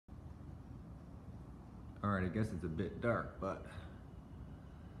Alright, I guess it's a bit dark, but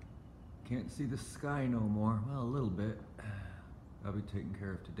can't see the sky no more. Well, a little bit. I'll be taken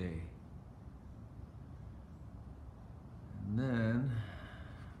care of today. And then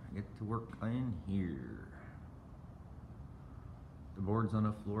I get to work in here. The board's on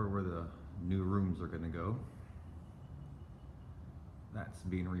the floor where the new rooms are gonna go. That's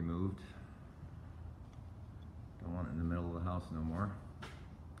being removed. Don't want it in the middle of the house no more.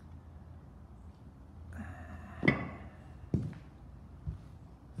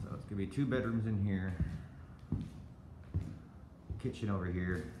 So it's gonna be 2 bedrooms in here. Kitchen over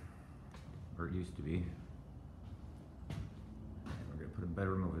here, or it used to be. And we're gonna put a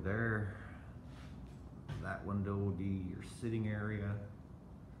bedroom over there. That window will be your sitting area.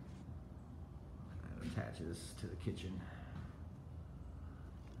 And attaches to the kitchen.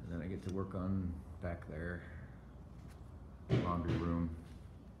 And then I get to work on back there. Laundry room.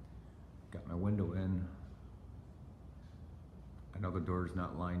 Got my window in. I know the door's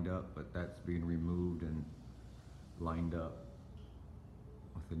not lined up, but that's being removed and lined up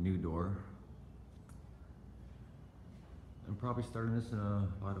with the new door. I'm probably starting this in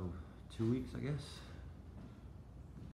about 2 weeks, I guess.